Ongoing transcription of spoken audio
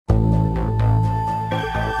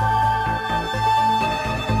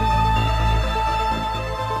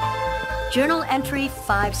Journal entry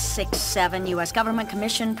 567, U.S. Government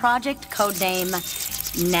Commission Project, codename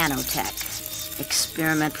Nanotech.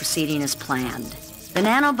 Experiment proceeding as planned. The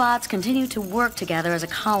nanobots continue to work together as a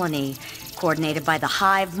colony, coordinated by the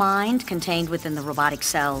hive mind contained within the robotic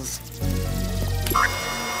cells.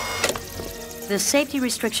 The safety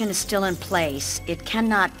restriction is still in place. It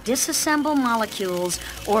cannot disassemble molecules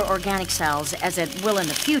or organic cells, as it will in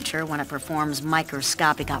the future when it performs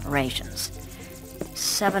microscopic operations.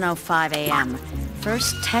 7:05 a.m.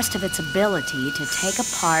 First test of its ability to take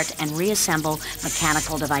apart and reassemble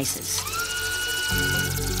mechanical devices.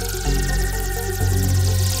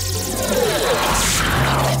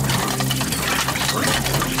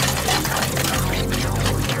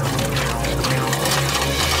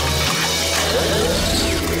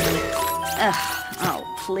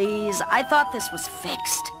 Oh, please. I thought this was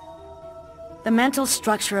fixed. The mental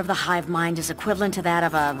structure of the hive mind is equivalent to that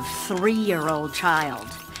of a 3-year-old child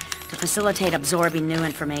to facilitate absorbing new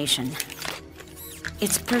information.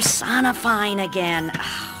 It's personifying again.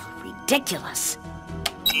 Ridiculous.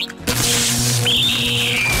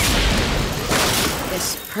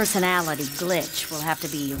 This personality glitch will have to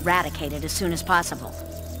be eradicated as soon as possible.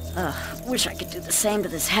 Wish I could do the same to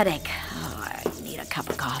this headache. Oh, I need a cup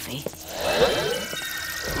of coffee.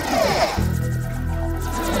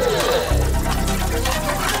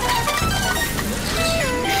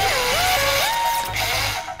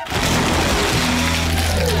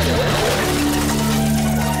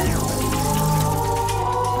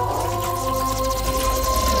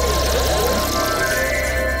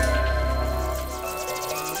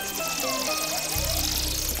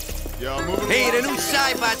 Hey, the new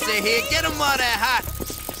Cybots are here. Get them while they're hot.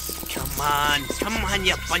 Come on,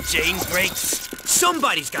 you bunch of ingrates.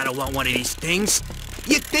 Somebody's gotta want one of these things.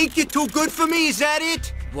 You think you're too good for me, is that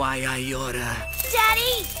it? Why, I oughta...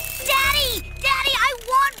 Daddy! I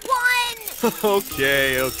want one!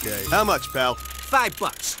 Okay. How much, pal?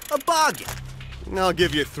 $5. A bargain. I'll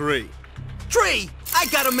give you 3. 3? I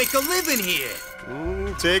gotta make a living here.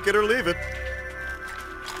 Take it or leave it.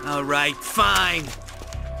 All right, fine.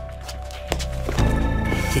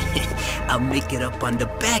 I'll make it up on the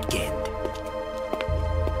back end.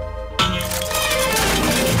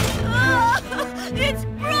 Oh, it's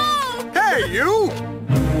broke! Hey, you!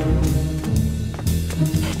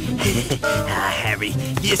 Harry,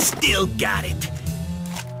 you still got it.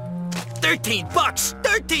 $13!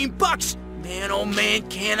 $13! Man, oh man,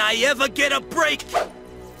 can I ever get a break?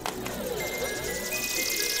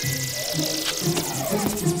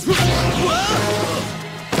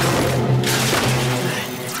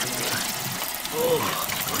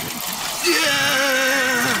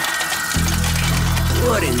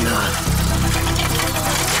 What enough?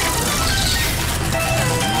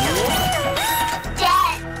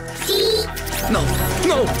 Daddy! No!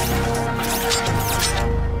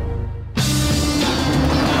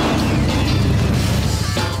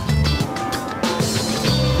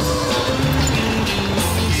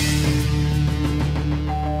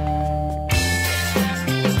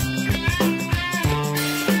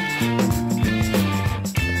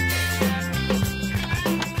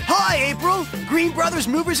 Green Brothers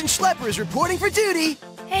Movers and Schleppers reporting for duty.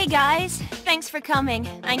 Hey guys, thanks for coming.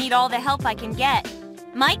 I need all the help I can get.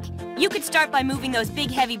 Mike, you could start by moving those big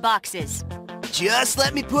heavy boxes. Just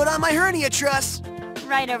let me put on my hernia truss.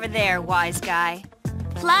 Right over there, wise guy.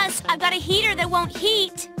 Plus, I've got a heater that won't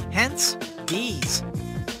heat. Hence, these.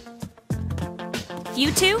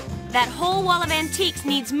 You two, that whole wall of antiques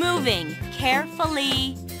needs moving.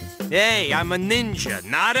 Carefully. Hey, I'm a ninja,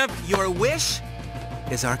 not a... Your wish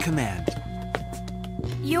is our command.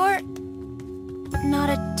 You're...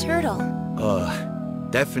 not a turtle.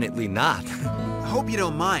 Definitely not. Hope you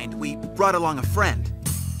don't mind. We brought along a friend.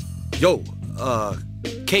 Yo,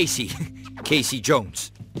 Casey. Casey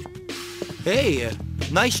Jones. Hey,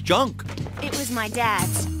 nice junk. It was my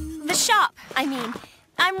dad's. The shop, I mean.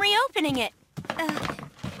 I'm reopening it.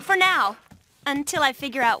 For now. Until I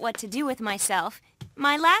figure out what to do with myself.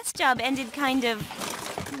 My last job ended kind of...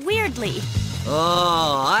 weirdly.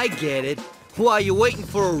 Oh, I get it. Why, you waiting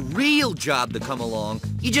for a real job to come along.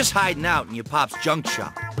 You're just hiding out in your pop's junk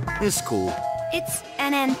shop. It's cool. It's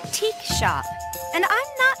an antique shop. And I'm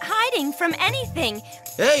not hiding from anything.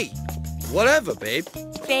 Hey, whatever, babe.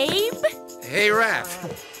 Babe? Hey,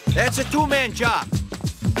 Raph. That's a 2-man job.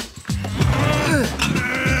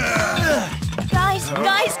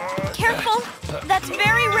 Guys, careful. That's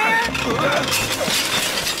very rare.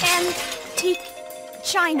 Antique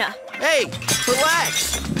china. Hey,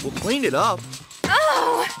 relax. We'll clean it up.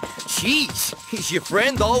 Oh! Jeez, is your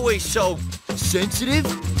friend always so sensitive?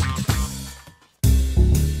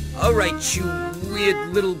 All right, you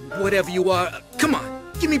weird little whatever you are. Come on,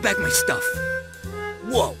 give me back my stuff.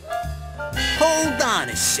 Whoa. Hold on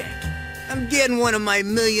a sec. I'm getting one of my $1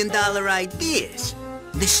 million ideas.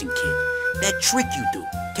 Listen, kid, that trick you do,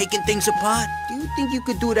 taking things apart, do you think you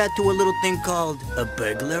could do that to a little thing called a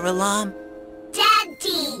burglar alarm?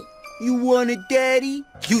 Daddy! You want a daddy?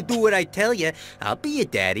 You do what I tell you, I'll be your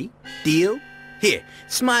daddy. Deal? Here,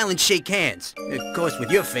 smile and shake hands. Of course,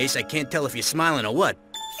 with your face, I can't tell if you're smiling or what.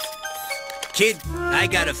 Kid, I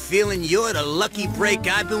got a feeling you're the lucky break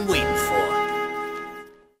I've been waiting for.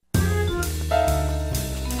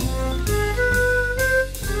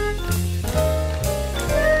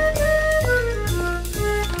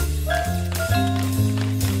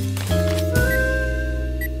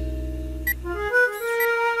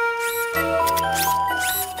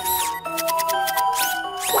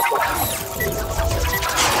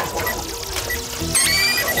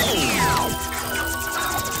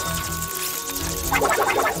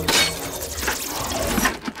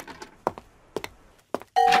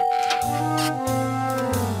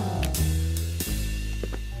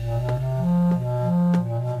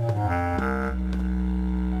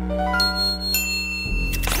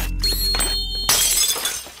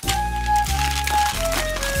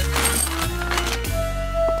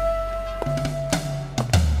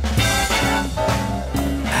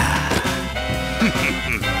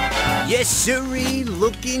 Yes, sirree,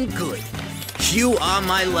 looking good. You are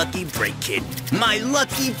my lucky break, kid. My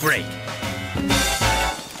lucky break.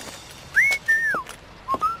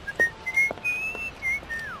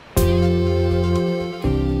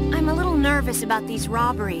 I'm a little nervous about these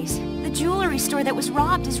robberies. The jewelry store that was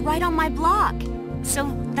robbed is right on my block.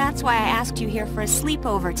 So that's why I asked you here for a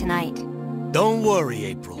sleepover tonight. Don't worry,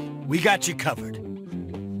 April. We got you covered.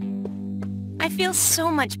 I feel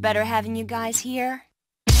so much better having you guys here.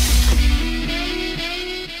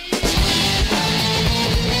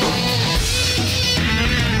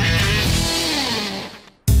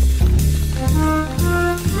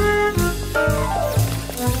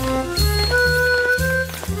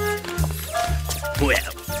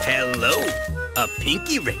 Well, hello. A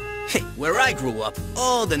pinky ring. Hey, where I grew up,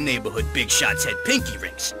 all the neighborhood big shots had pinky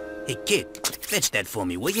rings. Hey, kid, fetch that for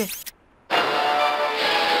me, will you?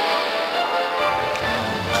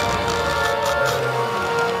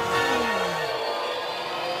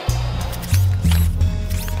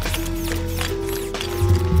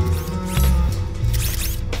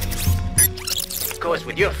 Of course,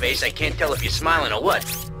 with your face, I can't tell if you're smiling or what.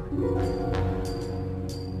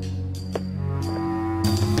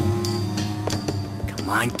 Come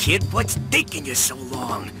on, kid, what's taking you so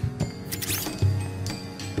long?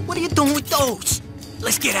 What are you doing with those?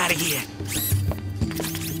 Let's get out of here.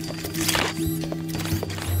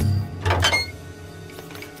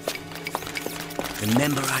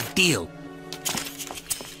 Remember our deal.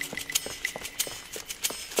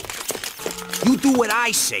 You do what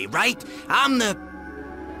I say, right? I'm the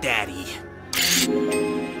daddy.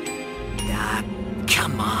 Ah,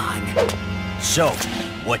 come on. So,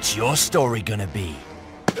 what's your story gonna be?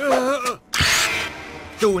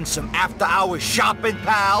 Doing some after-hours shopping,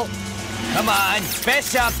 pal? Come on,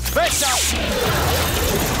 fess up, fess up!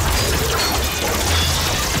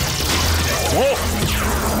 Whoa!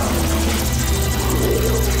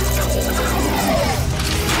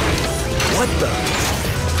 What the?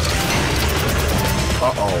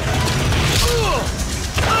 Uh-oh.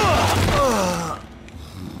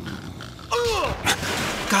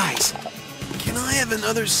 Guys, can I have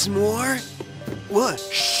another s'more? What?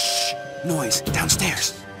 Shh! Noise,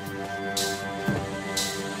 downstairs.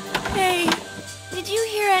 Hey, did you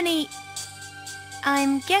hear any...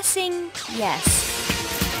 I'm guessing yes.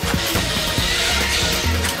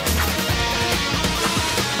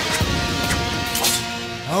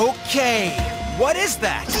 Okay, what is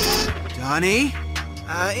that? Donnie?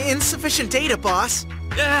 Insufficient data, boss.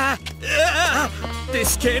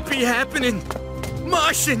 This can't be happening.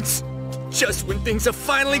 Martians! Just when things are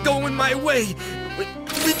finally going my way,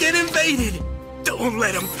 we get invaded. Don't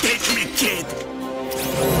let them get me, kid.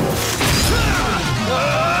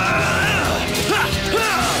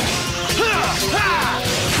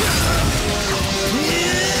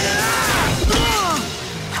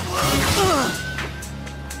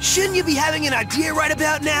 Shouldn't you be having an idea right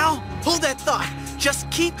about now? Hold that thought. Just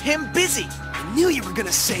keep him busy. I knew you were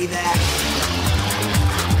gonna say that.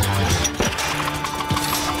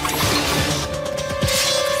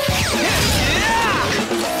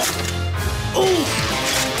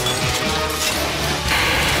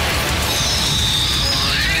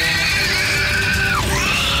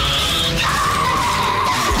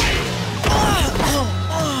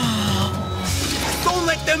 Don't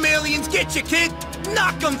let them aliens get you, kid.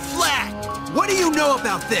 knock him flat! What do you know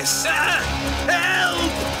about this?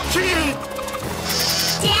 Help!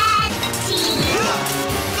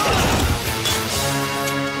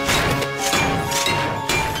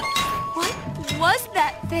 What was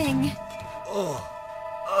that thing?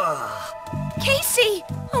 Casey!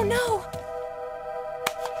 Oh no!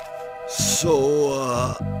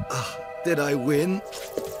 So, did I win?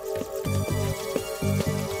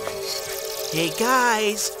 Hey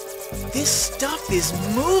guys, this stuff is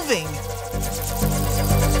moving.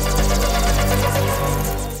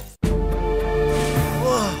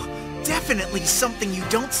 Whoa, definitely something you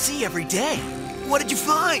don't see every day. What did you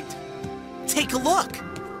find? Take a look.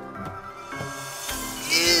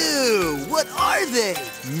 Ew, what are they?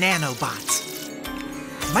 Nanobots.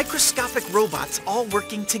 Microscopic robots all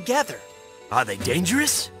working together. Are they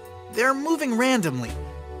dangerous? They're moving randomly.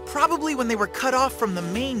 Probably when they were cut off from the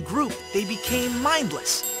main group, they became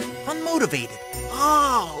mindless, unmotivated.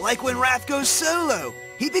 Oh, like when Raph goes solo.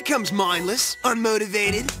 He becomes mindless,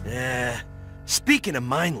 unmotivated. Speaking of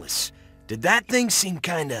mindless, did that thing seem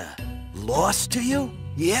kinda lost to you?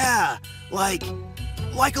 Yeah, like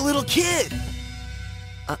a little kid.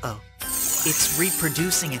 Uh-oh. It's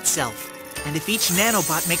reproducing itself. And if each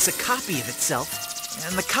nanobot makes a copy of itself,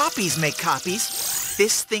 and the copies make copies,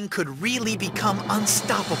 this thing could really become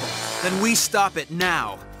unstoppable. Then we stop it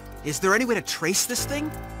now. Is there any way to trace this thing?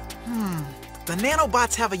 The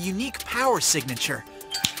nanobots have a unique power signature.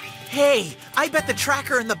 Hey, I bet the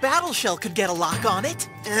tracker in the battle shell could get a lock on it.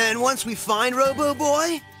 And once we find Robo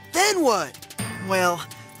Boy, then what? Well,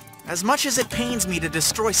 as much as it pains me to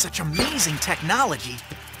destroy such amazing technology,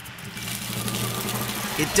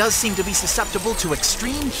 it does seem to be susceptible to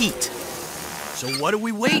extreme heat. So what are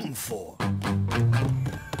we waiting for?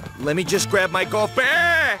 Let me just grab my golf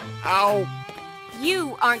bag. Ow.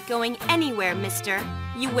 You aren't going anywhere, mister.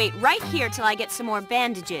 You wait right here till I get some more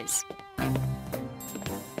bandages.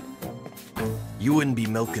 You wouldn't be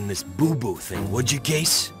milking this boo-boo thing, would you,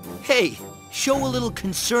 Case? Hey, show a little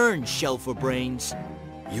concern, Shell for Brains.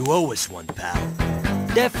 You owe us one, pal.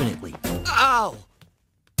 Definitely. Ow!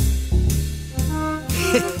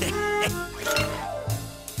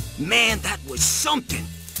 Man, that was something.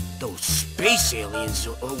 Those space aliens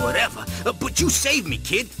or whatever. But you saved me,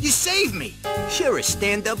 kid. You saved me. You're a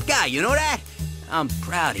stand-up guy, you know that? I'm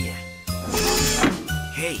proud of you.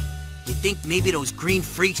 Hey, you think maybe those green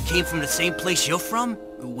freaks came from the same place you're from?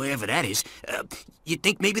 Wherever that is. You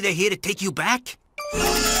think maybe they're here to take you back?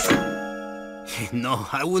 No,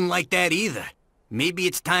 I wouldn't like that either. Maybe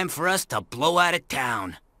it's time for us to blow out of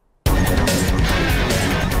town.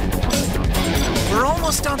 We're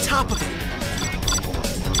almost on top of it.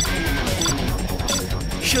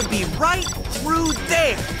 Should be right through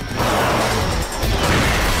there.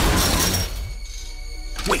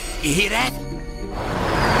 Wait, you hear that?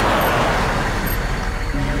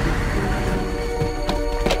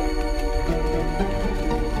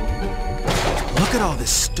 Look at all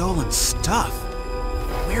this stolen stuff.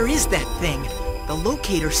 Where is that thing? The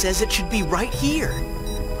locator says it should be right here.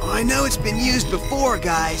 I know it's been used before,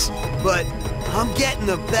 guys, but I'm getting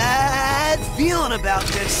a bad feeling about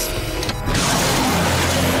this.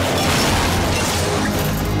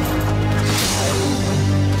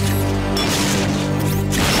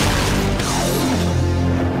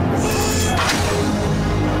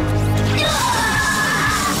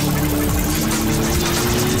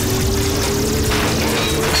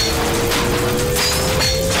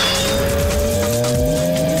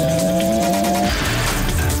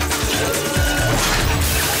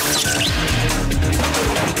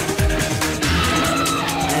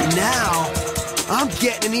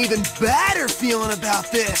 Getting an even badder feeling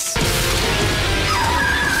about this.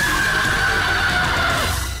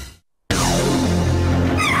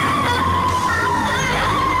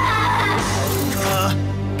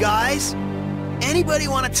 Guys? Anybody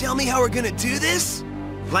want to tell me how we're gonna do this?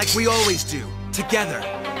 Like we always do. Together.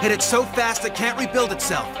 Hit it so fast it can't rebuild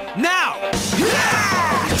itself. Now!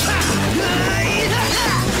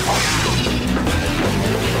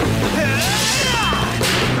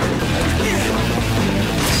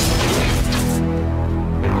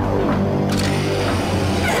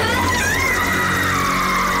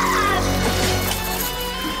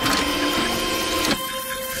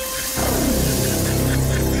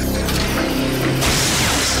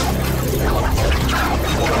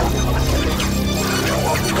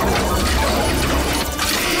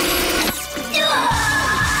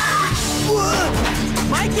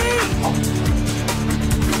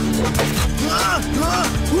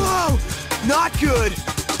 Whoa! Not good!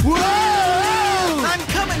 Whoa! I'm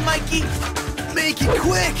coming, Mikey! Make it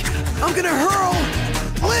quick! I'm gonna hurl!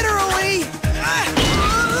 Literally!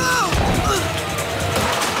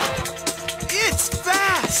 It's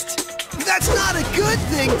fast! That's not a good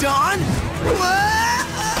thing, Don!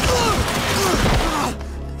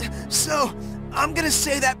 So, I'm gonna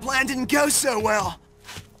say that plan didn't go so well.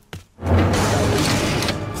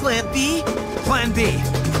 Plan B? Plan B.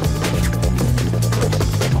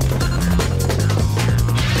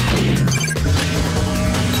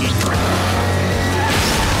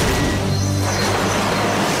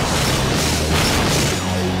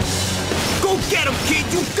 Go get him, kid!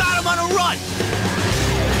 You got him on a run!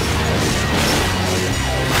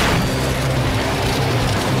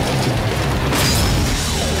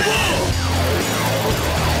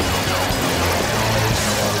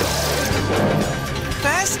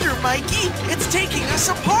 Faster, Mikey! It's taking us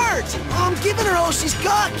apart! I'm giving her all she's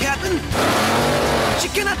got, Captain! She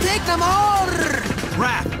cannot take them all!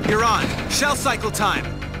 Raph, you're on. Shell cycle time.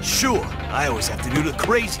 Sure, I always have to do the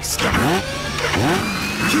crazy stuff.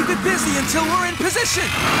 Keep it busy until we're in position.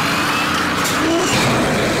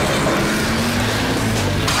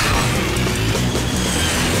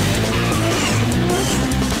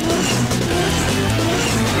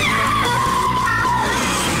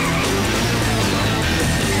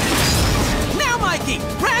 Now, Mikey!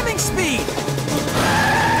 Ramming speed!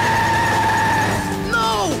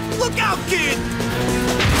 No! Look out, kid!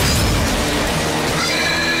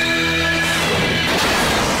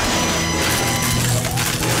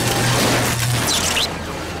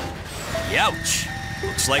 Ouch.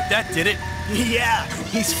 Looks like that did it. Yeah,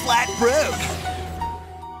 he's flat broke.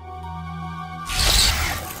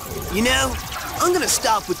 You know, I'm gonna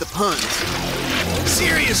stop with the puns.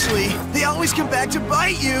 Seriously, they always come back to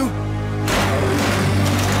bite you.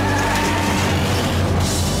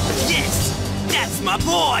 Yes, that's my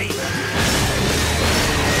boy!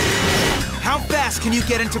 How fast can you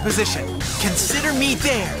get into position? Consider me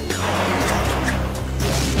there.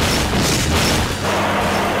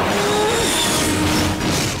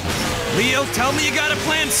 Leo, tell me you got a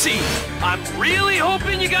plan C. I'm really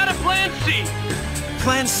hoping you got a plan C.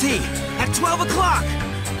 Plan C, at 12 o'clock.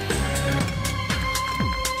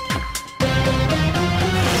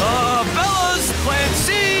 Fellas, plan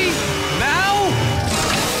C, now?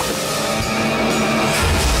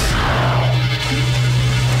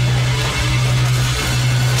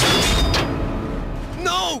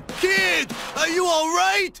 No, kid! Are you all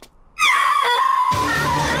right?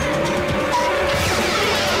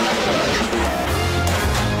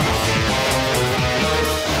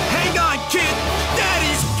 Hang on, kid!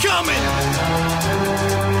 Daddy's coming!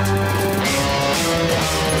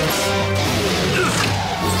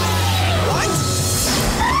 What?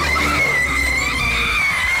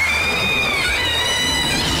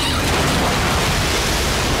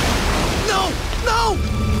 No! No!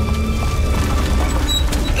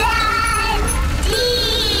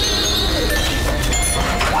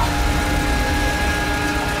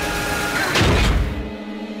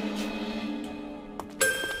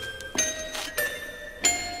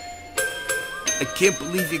 I can't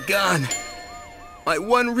believe you're gone. My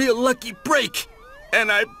one real lucky break,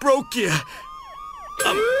 and I broke you.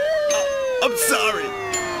 I'm sorry.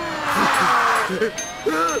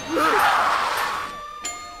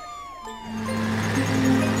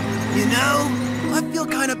 You know, I feel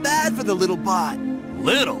kind of bad for the little bot.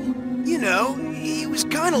 Little? You know, he was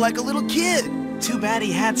kind of like a little kid. Too bad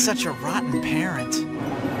he had such a rotten parent.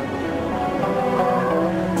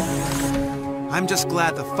 I'm just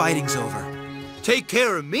glad the fighting's over. Take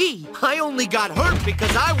care of me? I only got hurt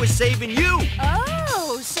because I was saving you.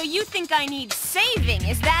 Oh, so you think I need saving,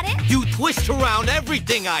 is that it? You twist around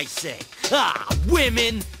everything I say. Ah,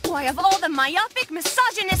 women. Boy, of all the myopic,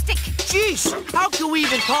 misogynistic... Jeez, how can we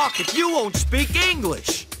even talk if you won't speak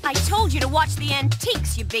English? I told you to watch the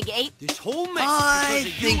antiques, you big ape. This whole mess I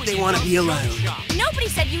think they want to be alone. Nobody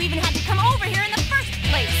said you even had to come over here in the first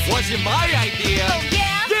place. Wasn't my idea. Oh, yeah?